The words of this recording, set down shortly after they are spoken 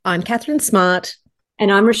I'm Catherine Smart,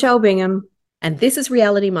 And I'm Rochelle Bingham. and this is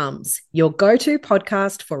Reality Mums, your go to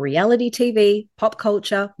podcast for reality TV, pop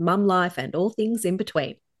culture, mum life, and all things in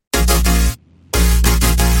between.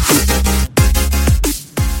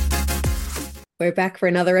 We're back for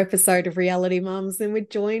another episode of Reality Mums, and we're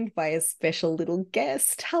joined by a special little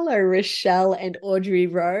guest. Hello, Rochelle and Audrey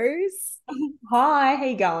Rose. Hi, how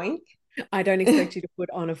you going? I don't expect you to put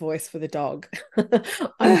on a voice for the dog.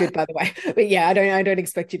 I'm good, by the way. But yeah, I don't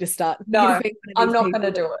expect you to start. You're going No, to be one of I'm these not going to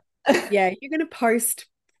people that, do it. yeah, you're going to post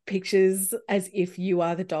pictures as if you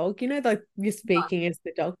are the dog. Like you're speaking as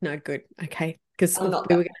the dog. No, good. Okay. Because we I'm were not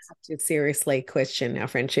going that. to have to seriously question our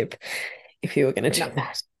friendship if you were going to No, do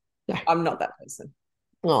that. No. I'm not that person.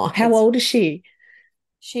 Oh, how It's old is she?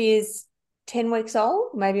 She is 10 weeks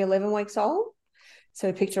old, maybe 11 weeks old. So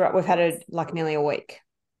we picked her up. We've had her like nearly a week.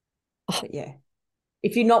 Oh, But yeah,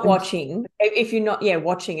 if you're not I'm watching, if you're not, yeah,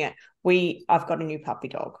 watching it, I've got a new puppy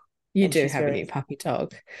dog, You and do she's have a very new puppy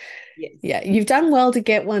dog. yes, Yeah, you've done well to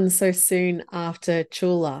get one so soon after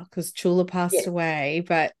Chula, because Chula passed yes, away.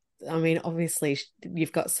 But I mean, obviously,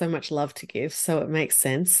 you've got so much love to give, so it makes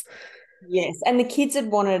sense. yes. And the kids had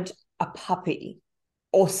wanted a puppy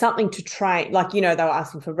or something to train. Like, they were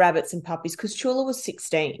asking for rabbits and puppies because Chula was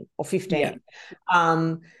 16 or Yeah, 15.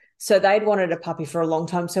 Um, so they'd wanted a puppy for a long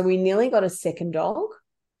time. So we nearly got a second dog.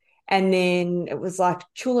 And then it was like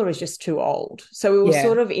Chula is just too old. So we were yeah,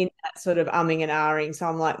 sort of in that sort of umming and ahhing. So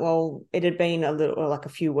I'm like, well, it had been a little, or like a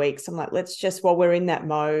few weeks. I'm like, let's just, while we're in that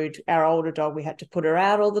mode, our older dog, we had to put her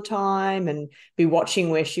out all the time and be watching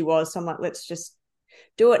where she was. So I'm like, let's just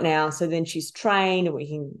do it now. So then she's trained and we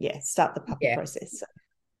can, yeah, start the puppy yeah. process. So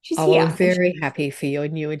she's Oh, well, I'm here. And very happy for your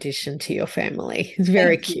new addition to your family. It's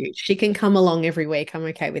very thank you. cute. She can come along every week. I'm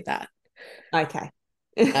okay with that. Okay.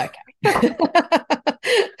 Okay.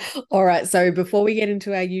 All right. So before we get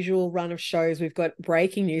into our usual run of shows, we've got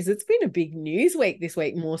breaking news. It's been a big news week this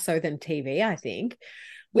week, more so than TV, I think.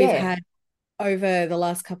 We've Yeah. had over the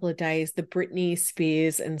last couple of days the Britney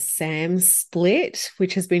Spears and Sam split,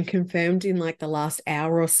 which has been confirmed in like the last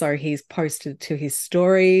hour or so. He's posted to his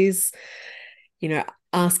stories, you know,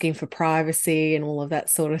 asking for privacy and all of that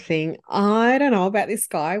sort of thing. I don't know about this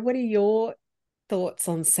guy. What are your thoughts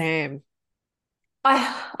on Sam?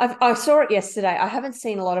 I saw it yesterday. I haven't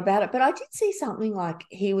seen a lot about it, but I did see something like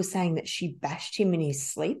he was saying that she bashed him in his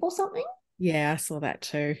sleep or something. Yeah, I saw that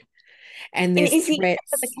too. And And there's is he in it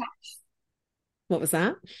for the threats. cash? What was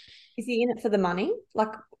that? Is he in it for the money?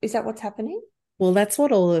 Like, is that what's happening? Well, that's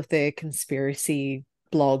what all of the conspiracy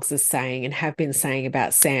blogs are saying and have been saying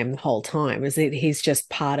about Sam the whole time, is that he's just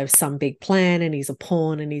part of some big plan and he's a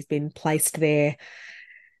pawn and he's been placed there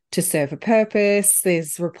to serve a purpose.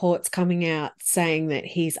 There's reports coming out saying that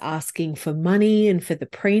he's asking for money and for the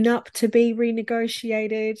prenup to be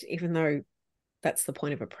renegotiated, even though that's the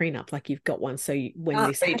point of a prenup. Like you've got one. So when Can't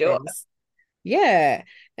this redo it. happens, yeah.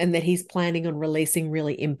 And that he's planning on releasing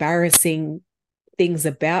really embarrassing things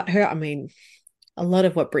about her. I mean, a lot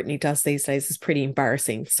of what Brittany does these days is pretty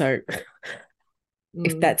embarrassing. So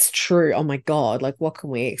if Mm, that's true, oh my God, like what can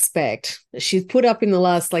we expect? She's put up in the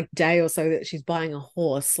last like day or so that she's buying a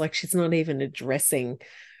horse. Like she's not even addressing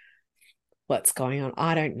what's going on.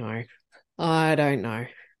 I don't know. I don't know.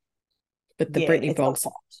 But the yeah, Brittany it's a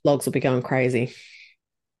blogs will be going crazy.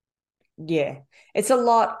 yeah, it's a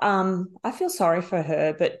lot. I feel sorry for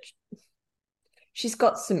her, but she's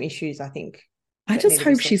got some issues, I think, I that just need to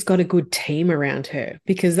be hope sorted. she's got a good team around her,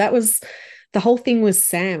 because that was the whole thing with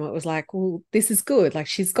Sam. It was like, well, this is good. Like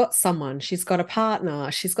she's got someone, she's got a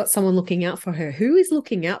partner, she's got someone looking out for her. Who is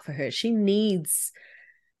looking out for her? She needs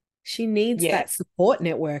Yeah, that support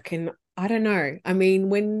network. And I don't know. I mean,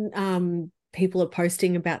 when people are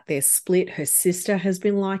posting about their split, her sister has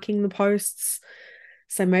been liking the posts.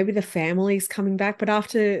 So maybe the family's coming back. But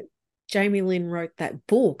after Jamie Lynn wrote that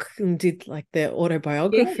book and did like the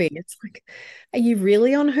yeah, autobiography, it's like, are you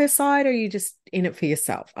really on her side or are you just in it for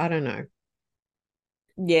yourself? I don't know.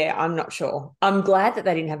 yeah. I'm not sure. I'm glad that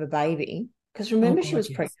they didn't have a baby because Oh remember she God, was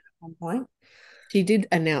pregnant yes. at one point. She did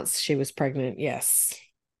announce she was pregnant. Yes.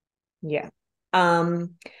 Yeah.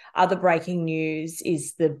 Um, Other breaking news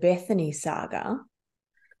is the Bethany saga.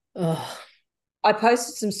 Oh, I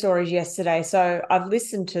posted some stories yesterday. So I've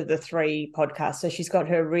listened to the three podcasts. So she's got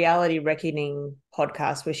her Reality Reckoning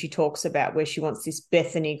podcast where she talks about where she wants this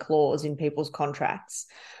Bethany clause in people's contracts.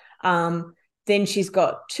 Um, then she's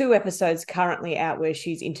got two episodes currently out where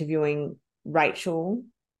she's interviewing Raquel,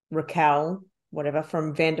 whatever,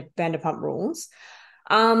 from Vanderpump Rules.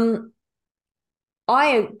 Um, I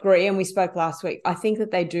agree, and we spoke last week. I think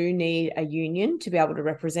that they do need a union to be able to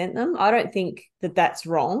represent them. I don't think that that's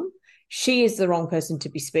wrong. she is the wrong person to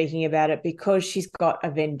be speaking about it because she's got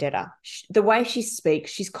a vendetta. The way she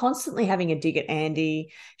speaks, she's constantly having a dig at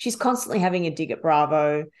Andy. She's constantly having a dig at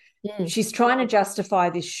Bravo. Mm. She's trying to justify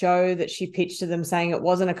this show that she pitched to them, saying it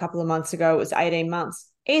wasn't a couple of months ago, it was 18 months.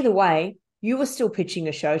 Either way, you were still pitching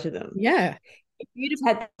a show to them. Yeah. If you'd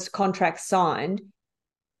have had those contracts signed,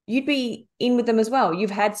 you'd be in with them as well.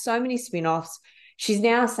 You've had so many spin-offs. She's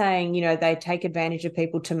now saying, they take advantage of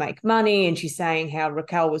people to make money, and she's saying how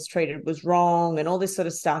Raquel was treated was wrong and all this sort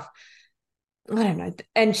of stuff. I don't know.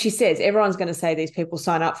 And she says everyone's going to say these people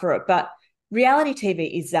sign up for it, but reality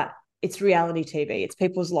TV is that. It's reality TV. It's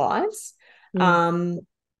people's lives. Mm.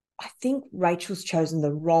 I think Rachel's chosen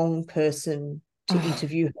the wrong person to Oh,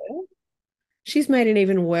 interview her. she's made an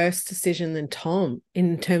even worse decision than Tom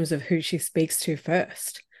in terms of who she speaks to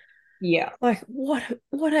first. Yeah. Like, what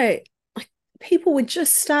a, like, people were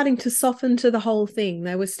just starting to soften to the whole thing.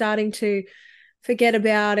 They were starting to forget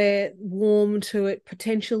about it, warm to it,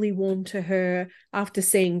 potentially warm to her after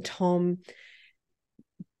seeing Tom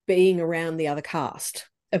being around the other cast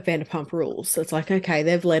of Vanderpump Rules. So it's like, okay,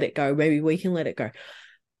 they've let it go. Maybe we can let it go.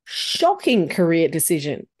 Shocking career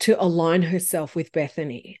decision to align herself with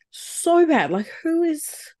Bethenny. So bad. Like, who's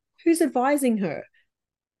advising her?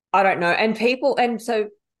 I don't know. And so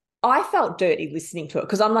I felt dirty listening to it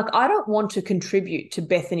because I'm like, I don't want to contribute to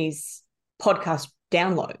Bethany's podcast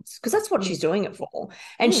downloads because that's what Mm. she's doing it for.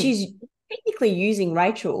 And Mm. she's technically using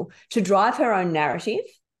Rachel to drive her own narrative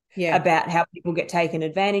Yeah. about how people get taken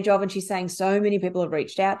advantage of. And she's saying so many people have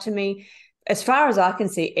reached out to me. As far as I can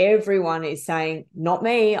see, everyone is saying, not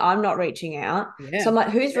me, I'm not reaching out. So Yeah. I'm like,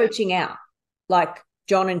 who's reaching out? Like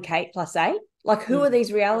John and Kate plus eight? Like, who are Mm.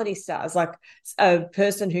 these reality stars? Like a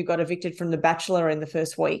person who got evicted from The Bachelor in the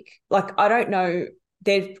first week. Like, I don't know.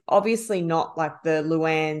 They're obviously not like the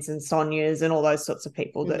Luanns and Sonias and all those sorts of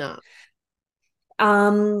people that No.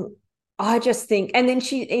 um I just think, and then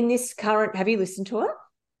she in this current, have you listened to it?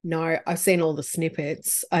 No, I've seen all the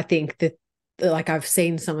snippets. I think that, like, I've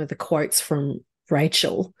seen some of the quotes from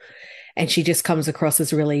Rachel, and she just comes across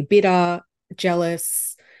as really bitter,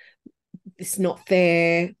 jealous. It's not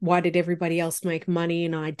fair. Why did everybody else make money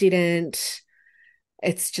and I didn't?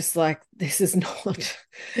 It's just like, this is not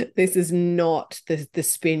the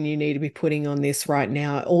spin you need to be putting on this right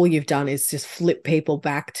now. All you've done is just flip people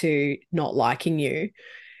back to not liking you.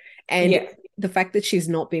 And Yeah. the fact that she's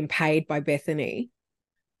not been paid by Bethenny,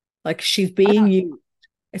 like, she's being used.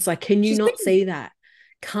 It's like, can you She's not been, see that?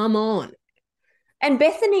 Come on. and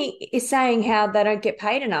Bethenny is saying how they don't get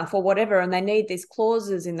paid enough or whatever, and they need these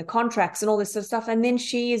clauses in the contracts and all this sort of stuff. And then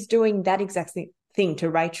she is doing that exact thing to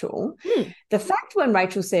Rachel. Hmm. The fact when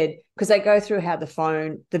Rachel said, because they go through how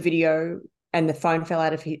the video and the phone fell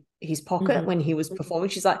out of his pocket Mm-hmm. when he was performing,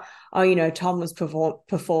 she's like, oh, Tom was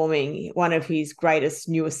performing one of his greatest,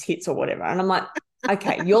 newest hits or whatever. And I'm like,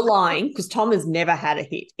 okay, you're lying because Tom has never had a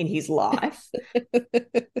hit in his life.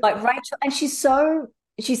 Like Rachel, and she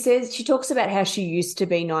talks about how she used to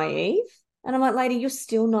be naive. And I'm like, lady, you're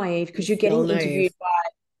still naive because you're Still getting naive. interviewed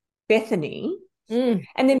by Bethenny. Mm.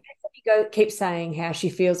 And then Bethany keeps saying how she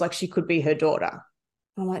feels like she could be her daughter.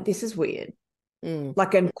 I'm like, this is weird. Mm.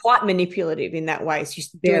 Like, and quite manipulative in that way. She's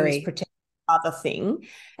doing this Very. protect other thing.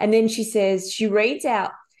 And then she says, she reads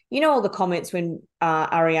out, all the comments when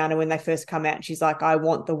Ariana, when they first come out, she's like, I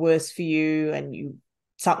want the worst for you, and you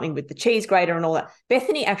something with the cheese grater and all that.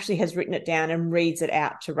 Bethany actually has written it down and reads it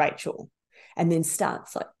out to Rachel and then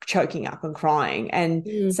starts like choking up and crying and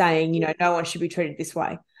Mm. saying, no one should be treated this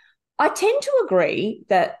way. I tend to agree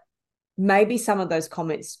that maybe some of those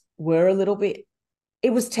comments were a little bit,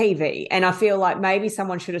 it was TV. And I feel like maybe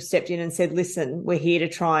someone should have stepped in and said, listen, we're here to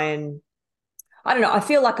try and, I don't know. I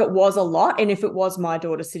feel like it was a lot. And if it was my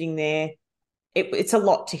daughter sitting there, it's a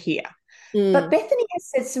lot to hear. But Mm. Bethenny has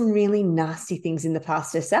said some really nasty things in the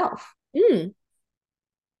past herself. Mm.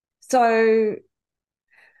 So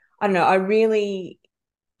I don't know. I really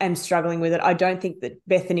am struggling with it. I don't think that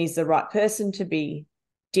Bethany's the right person to be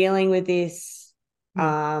dealing with this.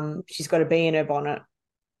 Mm. She's got to be in her bonnet.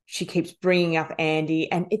 She keeps bringing up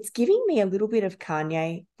Andy, and it's giving me a little bit of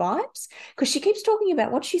Kanye vibes because she keeps talking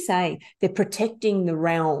about, what's she saying? They're protecting the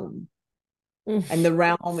realm, Mm. and the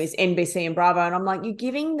realm is NBC and Bravo. And I'm like, you're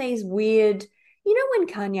giving these weird, when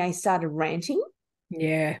Kanye started ranting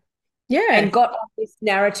Yeah. and Yeah. got off this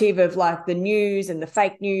narrative of like the news and the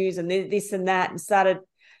fake news and this and that, and started,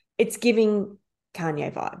 it's giving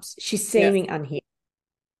Kanye vibes. She's Yeah. seeming unhinged.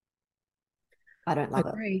 I don't love it.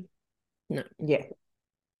 Agree. No. Yeah.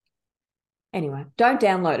 Anyway, don't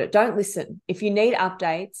download it. Don't listen. If you need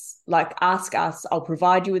updates, like ask us. I'll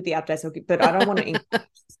provide you with the updates. But I don't want to encourage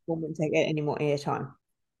this woman to get any more airtime.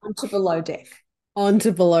 I'm to below deck. On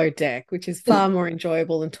to Below Deck, which is far more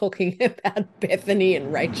enjoyable than talking about Bethenny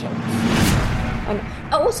and Rachel.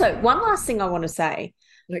 Also, one last thing I want to say.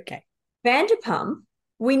 Okay. Vanderpump,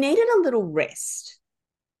 we needed a little rest.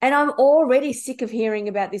 And I'm already sick of hearing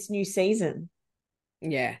about this new season.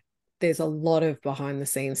 Yeah. There's a lot of behind the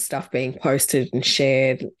scenes stuff being posted and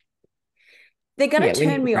shared. They're going Yeah, to we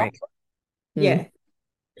need turn a me off. break. Mm. Yeah.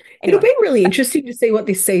 It'll Anyway, be really interesting to see what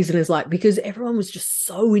this season is like because everyone was just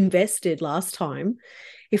so invested last time.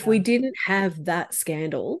 If we yeah, didn't have that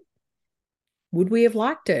scandal, would we have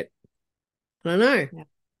liked it? I don't know. yeah,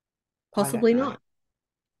 I don't Possibly know.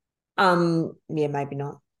 not. Yeah, maybe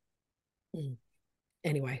not. Mm.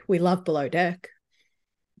 Anyway, we love Below Deck.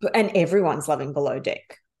 And everyone's loving Below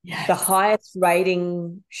Deck. The Yes. highest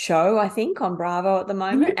rating show, I think, on Bravo at the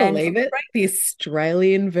Can you moment. And for believe it? The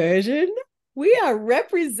Australian version. We are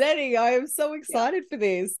representing. I am so yeah, excited for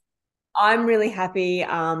this. I'm really happy.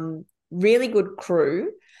 Really good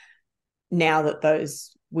crew now that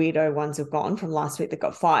those weirdo ones have gone from last week that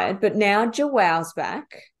got fired. But now Joao's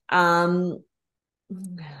back. I'm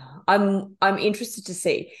interested to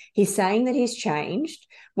see. He's saying that he's changed.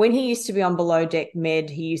 When he used to be on Below Deck Med,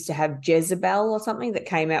 he used to have Jezebel or something that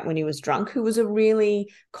came out when he was drunk, who was a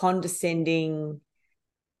really condescending,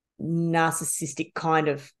 narcissistic kind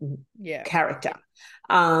of Yeah. character.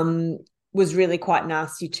 Um, was really quite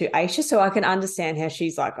nasty to Aisha. So I can understand how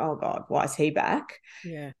she's like, oh God, why is he back?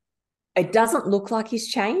 Yeah. It doesn't look like he's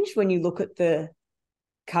changed when you look at the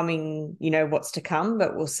coming, what's to come,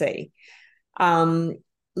 but we'll see. Um,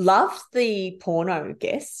 Loved the porno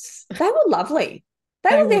guests. They were lovely.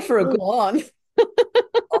 They They were were there for a good, full on.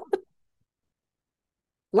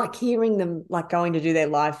 like hearing them like going to do their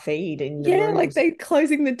live feed in the Yeah, like rooms. they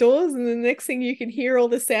closing the doors, and the next thing you can hear all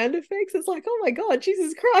the sound effects. It's like, oh my God,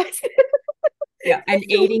 Jesus Christ. Yeah, They're and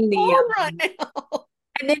filming eating the porn right now.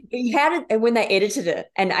 and then and when they edited it,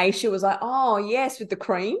 and Aisha was like, "Oh yes," with the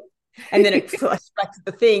cream, and then it flashed back to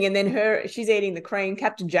the thing, and then she's eating the cream.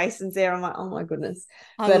 Captain Jason's there. I'm like, "Oh my goodness!"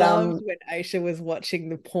 I But loved when Aisha was watching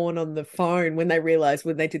the porn on the phone when they realized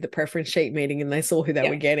when they did the preference sheet meeting and they saw who they yeah,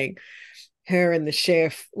 were getting. Her and the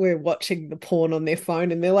chef were watching the porn on their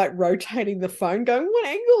phone and they're like rotating the phone, going, what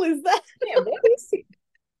angle is that? yeah, what is it?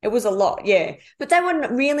 It was a lot, yeah. But they were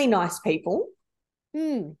really nice people,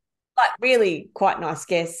 Mm, like really quite nice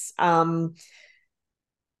guests.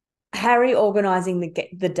 Harry organizing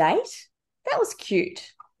the date, that was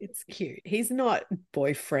cute. it's cute. He's not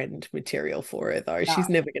boyfriend material for her, though. No. She's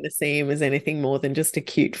never going to see him as anything more than just a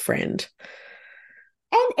cute friend.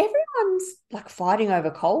 And everyone's like fighting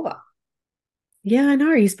over Culver. Yeah, I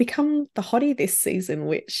know. He's become the hottie this season,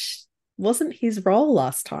 which wasn't his role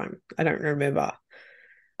last time. I don't remember.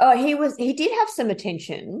 Oh, he did have some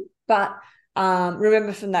attention, but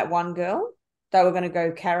remember from that one girl, they were going to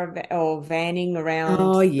go caravan or vanning around.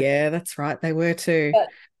 Oh, yeah, that's right. They were too. But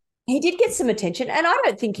he did get some attention, and I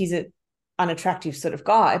don't think he's an unattractive sort of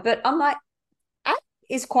guy, but I'm like, Adam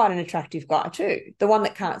is quite an attractive guy too. The one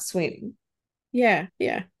that can't swim. Yeah,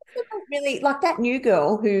 yeah, Really like that new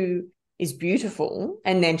girl who is beautiful,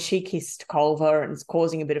 and then she kissed Culver and is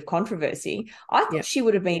causing a bit of controversy. I yeah. thought she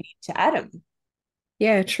would have been into Adam.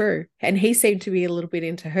 Yeah, true. And he seemed to be a little bit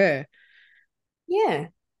into her. Yeah.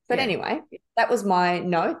 But Yeah, anyway, that was my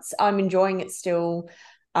notes. I'm enjoying it still.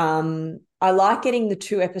 I like getting the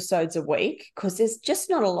 2 episodes a week because there's just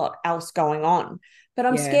not a lot else going on. But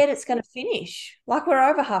I'm yeah. scared it's going to finish. Like we're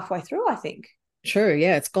over halfway through, I think. True.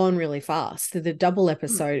 Yeah, it's gone really fast. The double Hmm.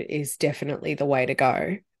 episode is definitely the way to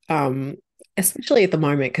go. Um, Especially at the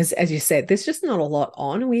moment, because as you said, there's just not a lot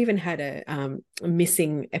on. We even had a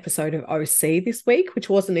missing episode of OC this week, which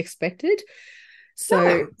wasn't expected. So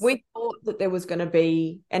No, we thought that there was going to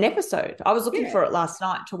be an episode. I was looking yeah, for it last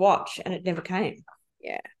night to watch and it never came.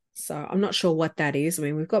 yeah. So I'm not sure what that is. I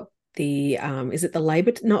mean, we've got the is it the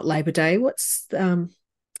Labor not Labor Day? What's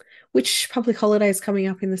which public holiday is coming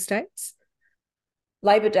up in the States?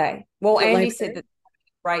 Labor Day. Well, Is it Andy Labor said Day? that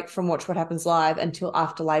break from Watch What Happens Live until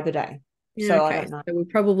after Labor Day. Yeah, So I okay. don't know. So we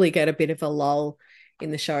probably get a bit of a lull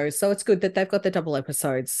in the show. So it's good that they've got the double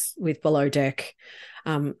episodes with Below Deck.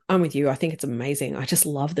 I'm with you. I think it's amazing. I just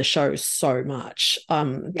love the show so much.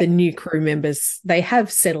 Yeah. The new crew members, they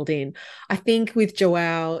have settled in. I think with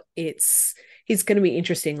Joao, he's going to be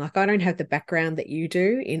interesting. Like I don't have the background that you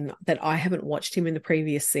do in that I haven't watched him in the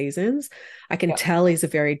previous seasons. I can Yeah. tell he's a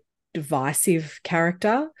very divisive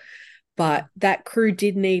character, Yeah. but that crew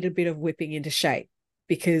did need a bit of whipping into shape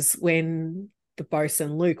because when the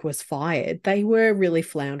bosun Luke was fired, they were really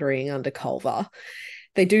floundering under Culver.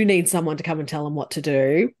 They do need someone to come and tell them what to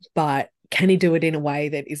do, but can he do it in a way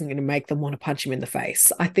that isn't going to make them want to punch him in the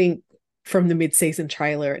face? I think from the mid-season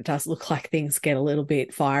trailer, it does look like things get a little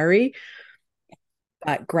bit fiery,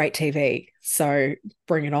 but great TV. So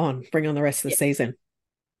bring it on. Bring on the rest of the Yeah. season.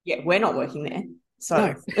 Yeah, we're not working there.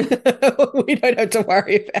 No, So we don't have to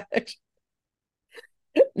worry about it.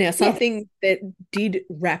 Now, yes. something that did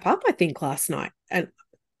wrap up, I think, last night, and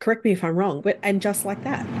correct me if I'm wrong, but and just like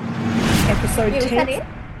that, episode Yeah, was that 10, it?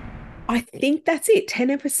 I think that's it. 10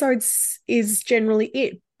 episodes is generally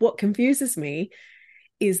it. What confuses me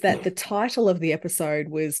is that the title of the episode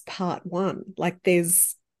was part one. Like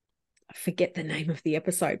there's, I forget the name of the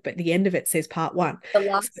episode, but the end of it says part one. The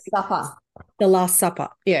So Last Supper. the Last Supper.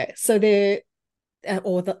 Yeah. So they're,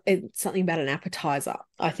 or something about an appetizer,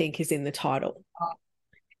 I think, is in the title. Oh,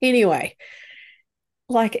 Anyway,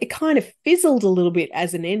 like it kind of fizzled a little bit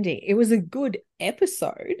as an ending. It was a good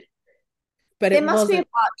episode, but there it must be a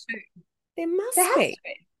wasn't. part two. There There must has be. to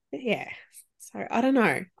be. Yeah. So I don't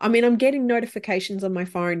know. I mean, I'm getting notifications on my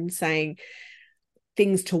phone saying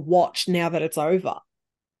things to watch now that it's over,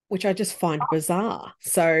 which I just find bizarre.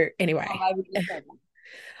 So Oh, anyway, maybe just that one.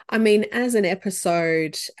 I mean, as an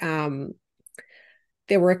episode,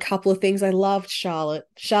 there were a couple of things. I loved Charlotte.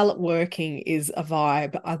 Charlotte working is a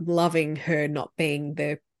vibe. I'm loving her not being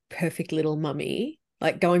the perfect little mummy,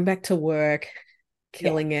 like going back to work, Yeah.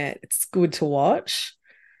 killing it. It's good to watch.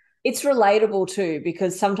 It's relatable too,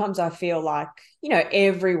 because sometimes I feel like,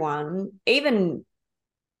 everyone, even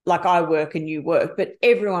like I work and you work, but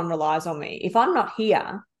everyone relies on me. If I'm not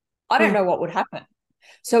here, I don't Yeah. know what would happen.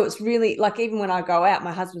 So it's really like, even when I go out,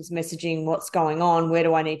 my husband's messaging what's going on, where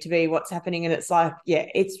do I need to be, what's happening. And it's like, yeah,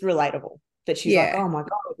 it's relatable that she's like, Yeah. oh my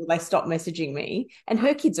God, will they stop messaging me? And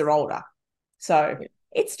her kids are older. So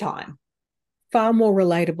it's time. Far more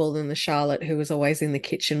relatable than the Charlotte who was always in the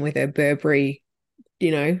kitchen with her Burberry,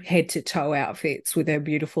 head to toe outfits with her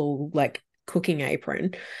beautiful like cooking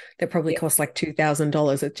apron that probably Yeah. cost like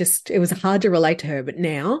 $2,000. It was hard to relate to her, but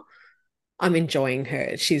now I'm enjoying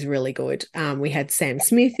her. She's really good. We had Sam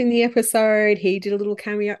Smith in the episode. He did a little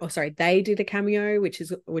cameo. Oh, sorry, they did a cameo, which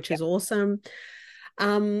is awesome.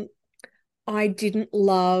 Um, I didn't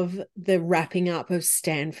love the wrapping up of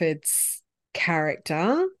Stanford's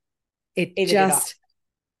character. It Either did I. just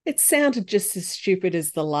it sounded just as stupid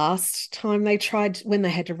as the last time they tried when they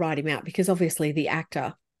had to write him out because obviously the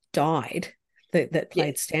actor died that Yeah.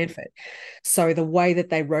 played Stanford. So the way that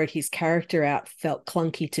they wrote his character out felt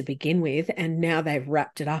clunky to begin with, and now they've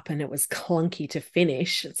wrapped it up and it was clunky to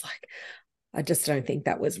finish. It's like I just don't think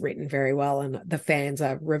that was written very well, and the fans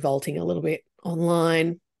are revolting a little bit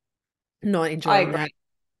online. Not I enjoying that. agree.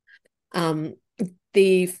 Um,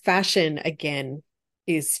 the fashion again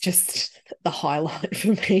is just the highlight for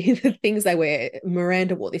me. The things they wear.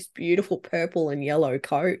 Miranda wore this beautiful purple and yellow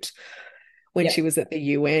coat when Yeah. she was at the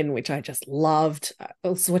UN, which I just loved. I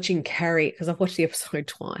was watching Carrie because I've watched the episode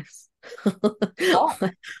twice. Oh,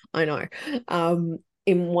 I know.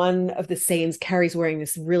 In one of the scenes, Carrie's wearing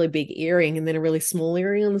this really big earring and then a really small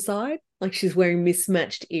earring on the side. Like she's wearing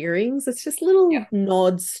mismatched earrings. It's just yeah. little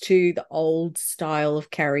nods to the old style of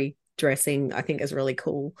Carrie dressing, I think is really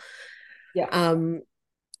cool. Yeah. Um,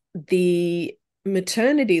 the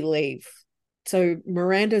maternity leave. So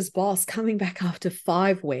Miranda's boss coming back after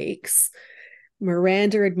 5 weeks,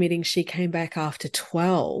 Miranda admitting she came back after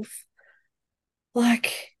 12.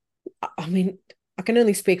 Like, I mean, I can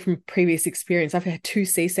only speak from previous experience. I've had 2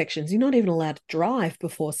 C-sections. You're not even allowed to drive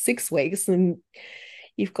before 6 weeks. And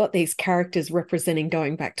you've got these characters representing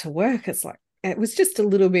going back to work. It's like, it was just a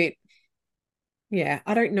little bit, yeah,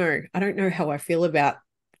 I don't know. I don't know how I feel about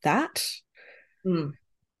that. Mm.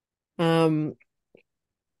 Um,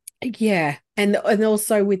 yeah. And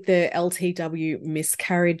also with the LTW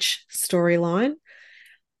miscarriage storyline,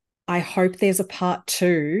 I hope there's a part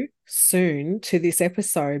two soon to this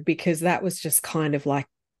episode because that was just kind of like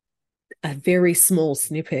a very small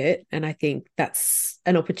snippet. And I think that's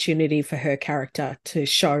an opportunity for her character to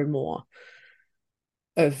show more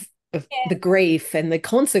of the Yeah. grief and the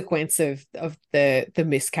consequence of the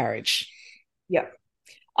miscarriage. Yeah.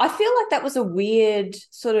 I feel like that was a weird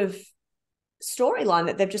sort of storyline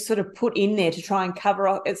that they've just sort of put in there to try and cover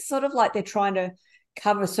up. It's sort of like they're trying to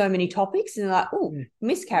cover so many topics and they're like, oh,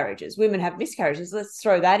 miscarriages. Women have miscarriages. Let's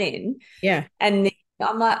throw that in. Yeah. And then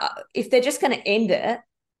I'm like, if they're just going to end it,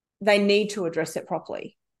 they need to address it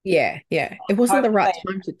properly. Yeah. Yeah. It I wasn't hope the right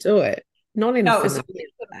they, time to do it. Not in a no, it was finale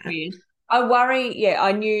sort like of that. weird. I worry, yeah,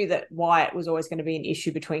 I knew that Wyatt was always going to be an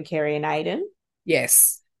issue between Kerry and Aiden.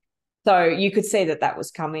 Yes. So you could see that that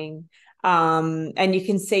was coming. And you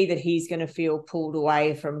can see that he's going to feel pulled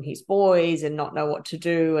away from his boys and not know what to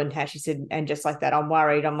do. And how she said, and just like that, I'm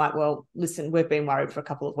worried. I'm like, well, listen, we've been worried for a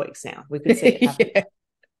couple of weeks now. We could see it happen. Yeah.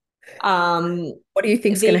 Um, What do you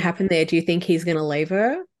think's going the to happen there? Do you think he's going to leave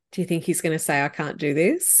her? Do you think he's going to say, I can't do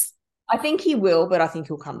this I think he will, but I think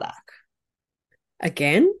he'll come back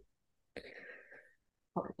again?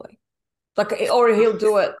 probably. Like, or he'll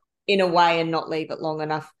do it in a way and not leave it long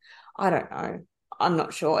enough. I don't know. I'm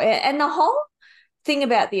not sure. And the whole thing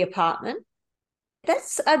about the apartment,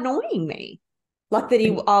 that's annoying me. Like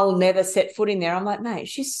that I'll never set foot in there. I'm like, mate,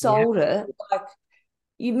 she Yeah. sold it. Like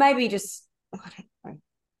you maybe just, I don't know.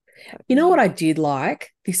 You know what I did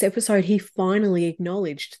like? This episode, he finally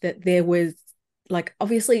acknowledged that there was, like,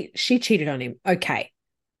 obviously she cheated on him. Okay,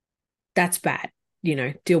 that's bad,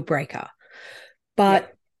 deal breaker. Yeah,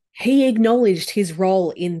 But he acknowledged his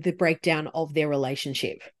role in the breakdown of their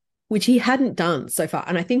relationship, which he hadn't done so far.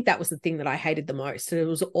 And I think that was the thing that I hated the most. So it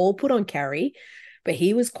was all put on Carrie, but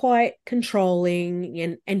he was quite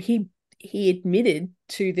controlling, and he admitted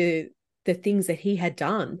to the things that he had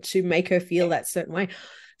done to make her feel that certain way.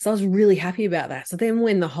 So I was really happy about that. So then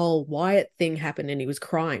when the whole Wyatt thing happened and he was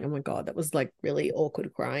crying, oh my God, that was like really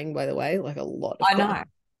awkward crying, by the way, like a lot of I crying.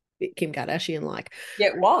 know. Kim Kardashian like. Yeah,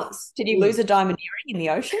 it was. Did he lose a diamond earring in the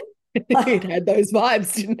ocean? It had those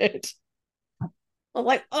vibes, didn't it? I'm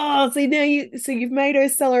like, oh, see now you've made her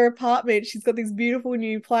sell her apartment. She's got this beautiful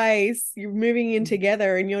new place. You're moving in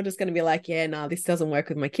together, and you're just going to be like, yeah, no, this doesn't work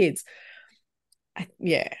with my kids. I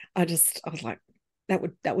was like, that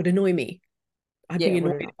would annoy me. I'd Yeah, be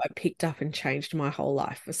what annoyed did if I picked up and changed my whole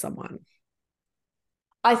life for someone.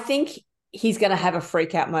 I think he's going to have a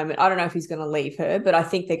freak out moment. I don't know if he's going to leave her, but I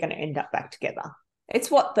think they're going to end up back together.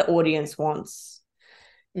 It's what the audience wants.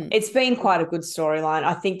 Mm. It's been quite a good storyline.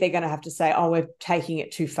 I think they're going to have to say, oh, we're taking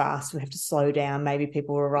it too fast. We have to slow down. Maybe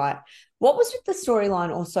people were right. What was with the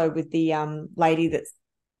storyline also with the lady that's,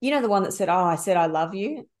 the one that said, oh, I said I love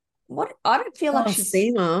you? What? I don't feel like Oh, she's,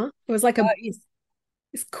 Seema. It was like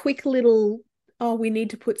this quick little, oh, we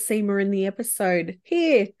need to put Seema in the episode.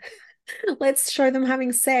 Here, let's show them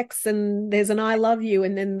having sex, and there's an I love you,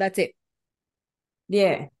 and then that's it.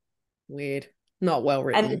 yeah. Weird. Not well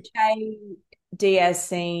And the written. Che Diaz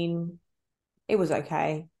scene, it was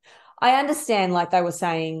okay. I understand, like they were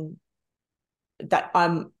saying that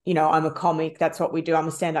I'm a comic. That's what we do. I'm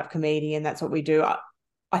a stand-up comedian. That's what we do.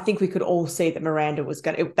 I think we could all see that Miranda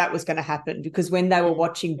that was going to happen because when they were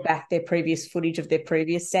watching back their previous footage of their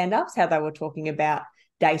previous stand-ups, how they were talking about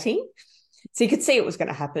dating, so you could see it was going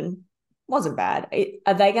to happen. Wasn't bad.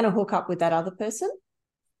 Are they going to hook up with that other person?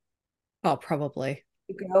 Oh, probably.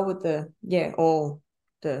 The girl with or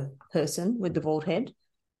the person with the bald head.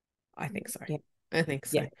 I think so. Yeah, I think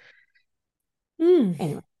so. yeah.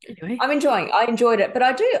 Anyway, Anyway, I enjoyed it, but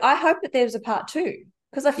I hope that there's a part two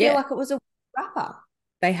because I feel yeah, like it was a wrap up.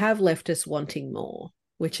 they have left us wanting more,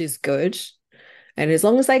 which is good. And as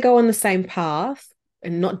long as they go on the same path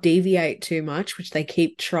and not deviate too much, which they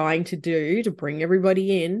keep trying to do to bring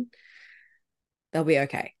everybody in, they'll be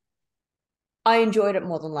okay. I enjoyed it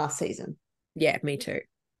more than last season. Yeah, me too.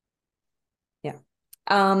 Yeah.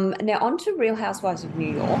 Now on to Real Housewives of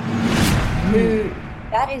New York, Mm. who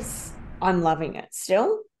that is, I'm loving it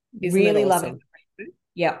still. Isn't it Really loving awesome? it.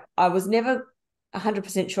 Yeah. I was never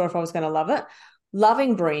 100% sure if I was going to love it.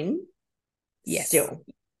 Loving Bryn Yes. still.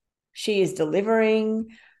 She is delivering.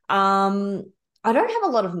 I don't have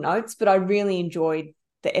a lot of notes, but I really enjoyed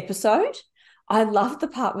the episode. I loved the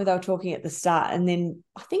part where they were talking at the start, and then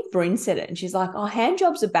I think Bryn said it, and she's like, "Oh, hand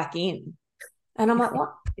jobs are back in," and I'm like,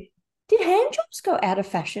 "What? Did hand jobs go out of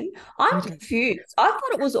fashion?" I I'm don't. confused. I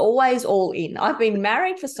thought it was always all in. I've been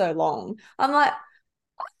married for so long. I'm like,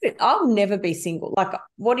 I'll never be single. Like,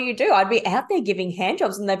 what do you do? I'd be out there giving hand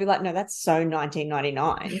jobs, and they'd be like, "No, that's so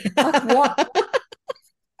 1999." Like, what?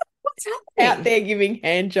 What's Out happening? there giving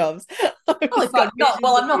hand jobs. I Oh just got God, not visions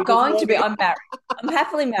well. of I'm you not just going to be. walking. I'm married. I'm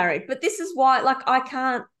happily married. But this is why, like, I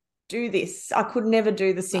can't do this. I could never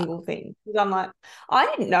do the single thing. I'm like, I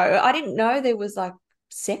didn't know. I didn't know there was like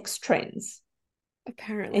sex trends.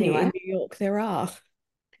 Apparently, in Anyway, New York, there are,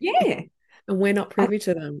 yeah. and we're not I privy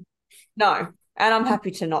to them. no, and I'm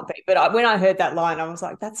happy to not be. But when I heard that line, I was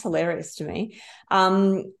like, that's hilarious to me.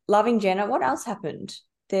 Loving Jenna. What else happened?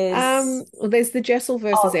 There's Well, there's the Jessel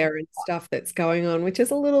versus oh Aaron stuff that's going on, which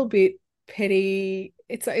is a little bit petty.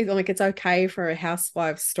 It's like it's okay for a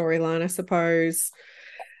housewife storyline, I suppose.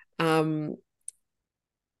 Um,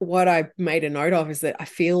 what I made a note of is that I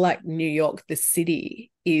feel like New York, the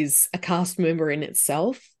city, is a cast member in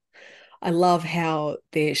itself. I love how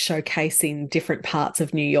they're showcasing different parts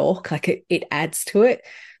of New York. Like it adds to it.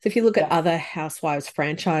 So if you look at yeah. other Housewives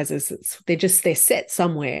franchises, they're set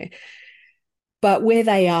somewhere, but where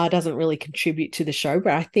they are doesn't really contribute to the show.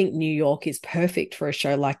 But I think New York is perfect for a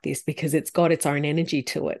show like this because it's got its own energy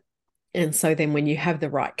to it. And so then when you have the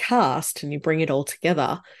right cast and you bring it all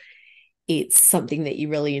together, it's something that you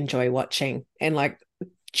really enjoy watching. And like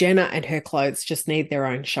Jenna and her clothes just need their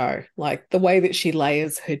own show. Like the way that she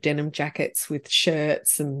layers her denim jackets with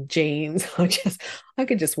shirts and jeans, I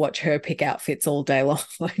could just watch her pick outfits all day long.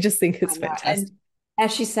 I just think I it's know. And fantastic.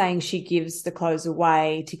 as she's saying, she gives the clothes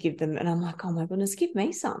away to give them. And I'm like, oh my goodness, give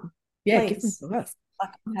me some, Yeah, give them please. to us.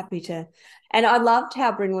 Like, I'm happy to. And I loved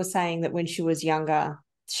how Bryn was saying that when she was younger,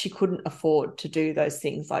 she couldn't afford to do those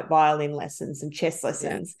things like violin lessons and chess Yeah.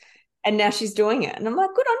 lessons. And now she's doing it. And I'm like,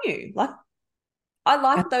 good on you. Like, I I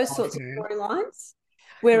like those love sorts of her. storylines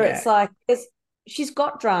where Yeah. it's like she's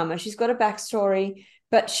got drama, she's got a backstory,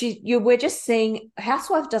 but we're just seeing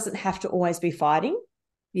housewife doesn't have to always be fighting.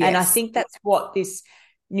 And I Yes. think that's what this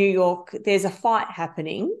New York, there's a fight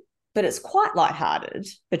happening, but it's quite lighthearted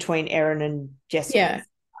between Erin and Yeah. Jessel.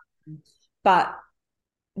 But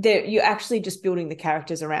you're actually just building the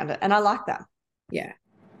characters around it. And I like that. Yeah.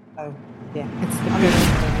 So yeah. It's the I'm in.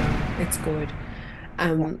 perfect formula. It's good.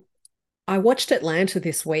 Yeah. Um, I watched Atlanta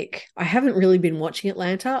this week. I haven't really been watching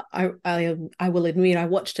Atlanta. I will admit I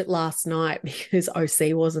watched it last night because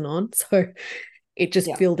OC wasn't on, so it just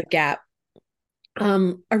Yeah. filled a gap.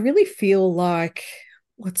 I really feel like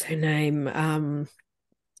what's her name?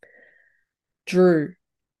 Drew.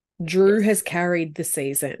 Drew Yes. has carried the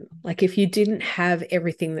season. Like if you didn't have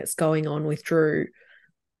everything that's going on with Drew,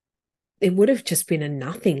 it would have just been a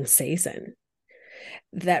nothing season.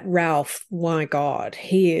 That Ralph, my God,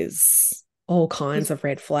 he is all kinds He's of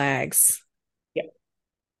red flags. yeah.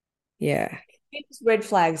 Yeah. It was red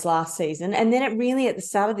flags last season. And then it really at the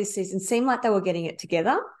start of this season seemed like they were getting it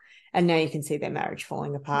together. And now you can see their marriage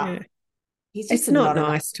falling apart. Yeah. He's just It's not not enough.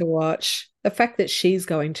 nice to watch. The fact that she's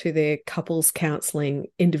going to their couples counseling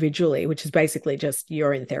individually, which is basically just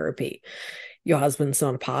you're in therapy. Your husband's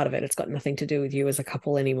not a part of it. It's got nothing to do with you as a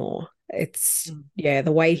couple anymore. It's, Mm. yeah,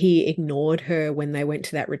 the way he ignored her when they went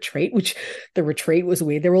to that retreat, which the retreat was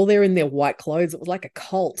weird. They're all there in their white clothes. It was like a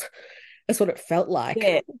cult. That's what it felt like.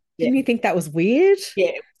 Yeah. Yeah. Didn't you think that was weird? Yeah.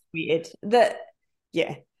 It was weird.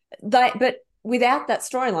 Yeah. But without that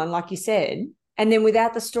storyline, like you said, and then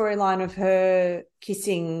without the storyline of her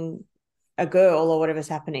kissing a girl or whatever's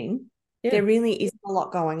happening, Yeah. there really isn't a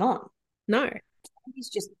lot going on. No. He's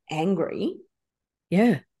just angry.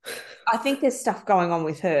 Yeah. I think there's stuff going on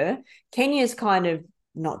with her. Kenya's kind of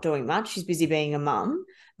not doing much. She's busy being a mum.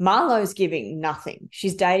 Marlo's giving nothing.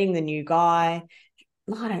 She's dating the new guy.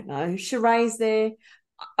 I don't know. Sheree's there.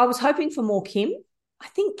 I was hoping for more Kim. I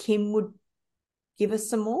think Kim would give us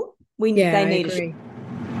some more. Yeah, They I need a. agree.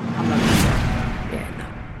 I'm not.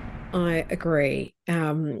 Yeah, no, I agree.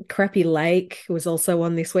 Crappy Lake was also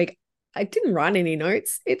on this week. I didn't write any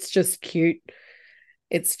notes. It's just cute.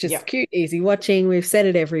 It's just Yeah. cute, easy watching. We've said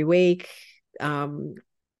it every week.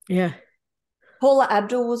 Yeah. Paula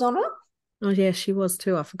Abdul was on it. Oh yeah, she was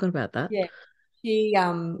too. I forgot about that. Yeah. She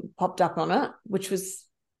popped up on it, which was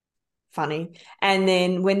funny. And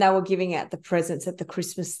then when they were giving out the presents at the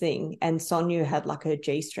Christmas thing, and Sonia had like her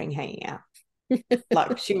G string hanging out.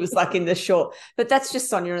 Like she was like in the short, but that's just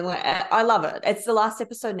Sonia. And like, I love it. It's the last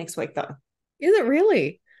episode next week though. Is it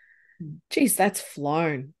really? Geez, that's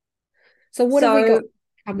flown. So what have we So got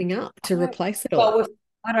coming up to replace it well, all?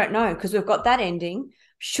 I don't know because we've got that ending.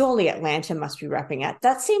 Surely Atlanta must be wrapping up.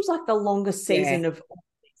 That seems like the longest Yeah. season of all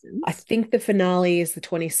I seasons. think the finale is the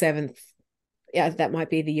 27th. Yeah, that might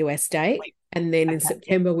be the US date. And then in Okay.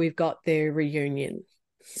 September, we've got the reunion.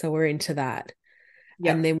 So we're into that. And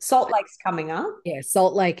Yep. then, Salt Lake's coming up. yeah,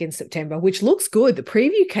 Salt Lake in September, which looks good. The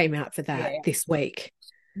preview came out for that Yeah. this week.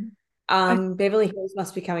 I, Beverly Hills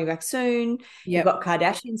must be coming back soon. You've yep. got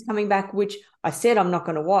Kardashians coming back, which I said I'm not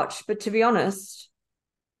going to watch, but to be honest,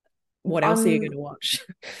 What else are you going I'm to watch?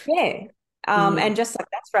 yeah. Mm, And just like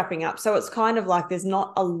that's wrapping up. So it's kind of like there's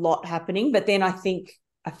not a lot happening, but then I think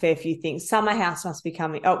a fair few things. Summer House must be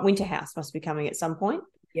coming. Oh, Winter House must be coming at some point.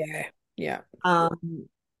 yeah. Yeah.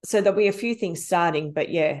 So there'll be a few things starting, but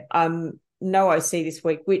yeah, no OC this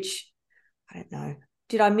week, which I don't know.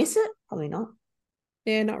 Did I miss it? Probably not.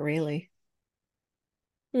 Yeah, not really.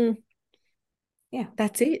 Mm, Yeah.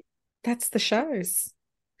 that's it. That's the shows.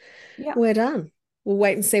 Yeah. We're done. We'll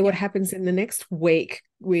wait and see what Yeah. happens in the next week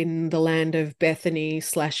in the land of Bethenny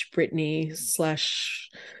slash Brittany slash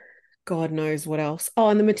God knows what else. Oh,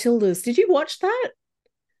 and the Matildas. Did you watch that?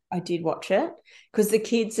 I did watch it because the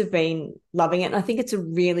kids have been loving it. And I think it's a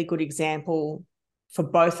really good example for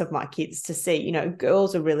both of my kids to see,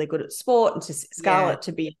 girls are really good at sport and to Yeah. Scarlett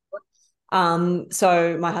to be.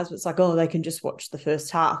 So my husband's like, oh, they can just watch the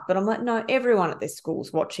first half. But I'm like, no, everyone at their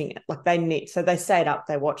school's watching it. Like they need, so they stayed up,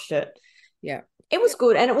 they watched it. Yeah. It was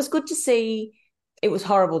good. And it was good to see it was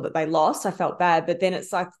horrible that they lost. I felt bad, but then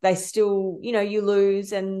it's like they still, you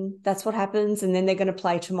lose and that's what happens. And then they're going to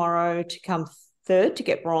play tomorrow to come third to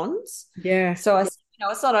get bronze. Yeah. So it's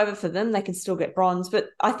not over for them. They can still get bronze, but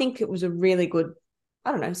I think it was a really good,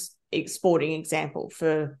 I don't know, sporting example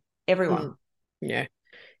for everyone. Yeah.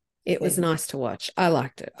 It was nice to watch. I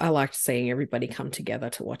liked it. I liked seeing everybody come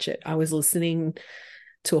together to watch it. I was listening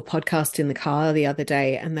to a podcast in the car the other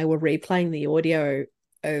day, and they were replaying the audio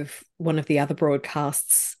of one of the other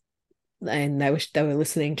broadcasts, and they were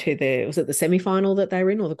listening to was it the semi-final that they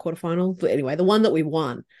were in, or the quarterfinal? But anyway, the one that we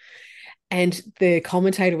won. And the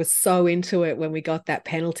commentator was so into it when we got that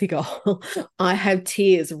penalty goal. I had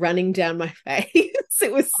tears running down my face.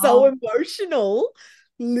 It was so emotional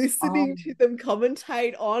listening to them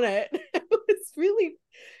commentate on it.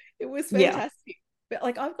 It was fantastic. But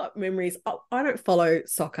like, I've got memories. I don't follow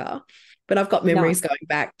soccer, but I've got memories going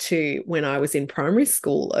back to when I was in primary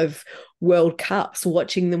school of World Cups,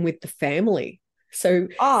 watching them with the family. So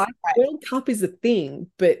World Cup is a thing,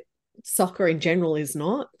 but soccer in general is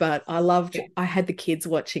not. But I had the kids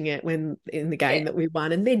watching it when in the game that we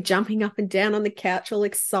won, and they're jumping up and down on the couch all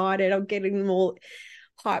excited. I'm getting them all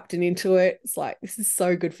hyped and into it. It's like, this is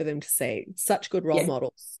so good for them to see. Such good role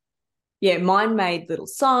models. Yeah, mine made little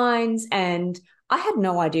signs and I had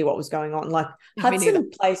no idea what was going on. Like,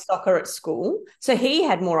 Hudson plays soccer at school, so he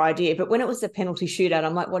had more idea. But when it was a penalty shootout,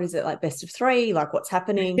 I'm like, what is it, like best of three? Like, what's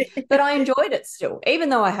happening? But I enjoyed it still. Even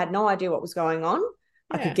though I had no idea what was going on,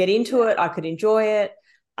 I could get into it. I could enjoy it.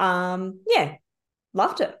 Loved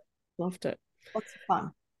it. Loved it. Lots of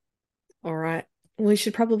fun. All right. We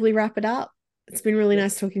should probably wrap it up. It's been really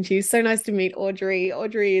nice talking to you. So nice to meet Audrey.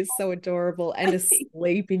 Audrey is so adorable and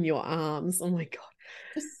asleep in your arms. Oh my God.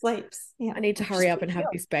 Just sleeps. Yeah. I need to hurry up and have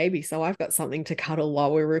this baby, so I've got something to cuddle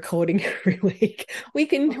while we're recording every week. We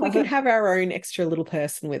can have our own extra little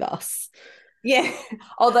person with us. Yeah.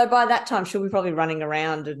 Although by that time she'll be probably running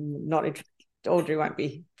around and not Audrey won't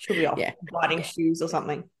be. She'll be off riding shoes or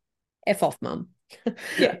something. F off, mum.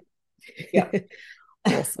 Yeah. Yeah.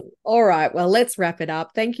 Awesome. All right. Well, let's wrap it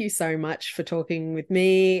up. Thank you so much for talking with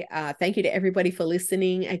me. Thank you to everybody for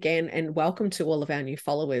listening again, and welcome to all of our new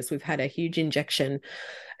followers. We've had a huge injection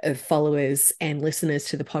of followers and listeners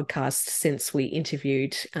to the podcast since we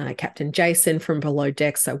interviewed Captain Jason from Below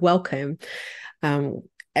Deck. So welcome.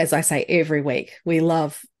 As I say every week, we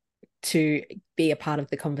love to be a part of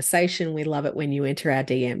the conversation. We love it when you enter our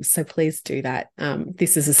DMs. So please do that.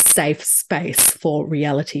 This is a safe space for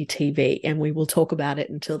reality TV, and we will talk about it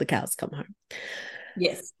until the cows come home.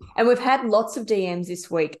 Yes. And we've had lots of DMs this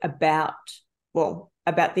week about the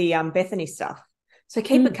Bethenny stuff. So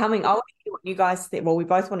keep it coming. I want to hear what you guys think. Well, we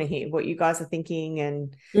both want to hear what you guys are thinking,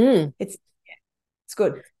 and it's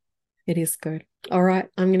good. It is good. All right.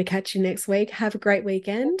 I'm going to catch you next week. Have a great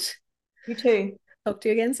weekend. You too. Talk to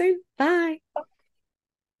you again soon. Bye.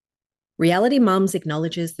 Reality Mums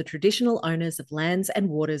acknowledges the traditional owners of lands and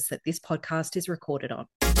waters that this podcast is recorded on.